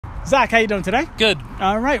Zach, how you doing today? Good.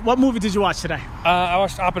 All right. What movie did you watch today? I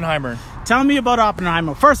watched Oppenheimer. Tell me about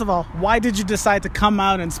Oppenheimer. First of all, why did you decide to come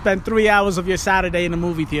out and spend 3 hours of your Saturday in a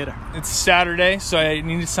movie theater? It's Saturday, so I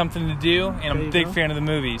needed something to do, and I'm a big fan of the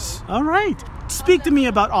movies. All right. Speak to me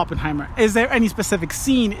about Oppenheimer. Is there any specific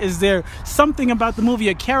scene? Is there something about the movie,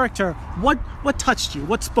 a character? What touched you?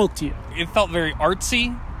 What spoke to you? It felt very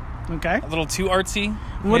artsy. Okay. A little too artsy.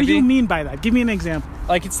 What do you mean by that? Give me an example.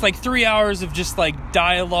 Like, it's like 3 hours of just like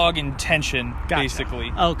dialogue and tension,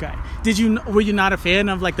 basically. Okay. Were you not a fan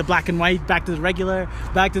of like the black and white, back to the regular,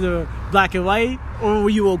 back to the black and white, or were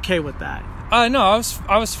you okay with that? No,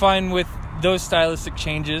 I was fine with those stylistic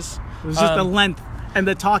changes. It was just the length and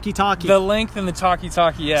the talkie. The length and the talkie,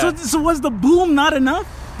 yeah. So was the boom not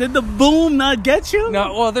enough? Did the boom not get you?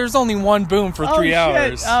 No, well, there's only one boom for 3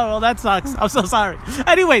 hours. Oh, well, that sucks. I'm so sorry.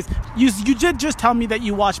 Anyways, you did just tell me that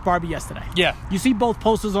you watched Barbie yesterday. Yeah. You see both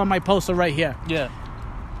posters on my poster right here. Yeah.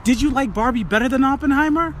 Did you like Barbie better than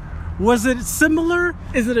Oppenheimer? Was it similar?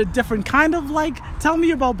 Is it a different kind of like? Tell me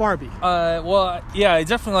about Barbie. Well, yeah, I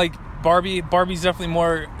definitely like Barbie. Barbie's definitely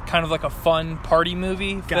more kind of like a fun party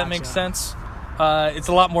movie, if that makes sense. It's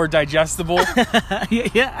a lot more digestible.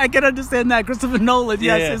 yeah, I can understand that. Christopher Nolan,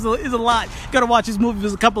 is a lot. Got to watch his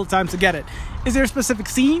movies a couple of times to get it. Is there a specific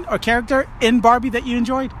scene or character in Barbie that you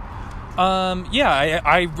enjoyed? Yeah,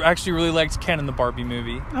 I actually really liked Ken in the Barbie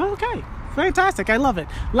movie. Okay, fantastic. I love it.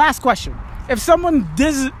 Last question. If someone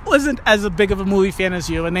isn't as big of a movie fan as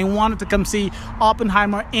you and they wanted to come see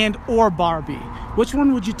Oppenheimer and or Barbie, which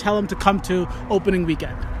one would you tell them to come to opening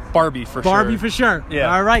weekend? Barbie for sure. Barbie for sure.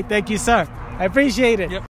 Yeah. All right. Thank you, sir. I appreciate it. Yep.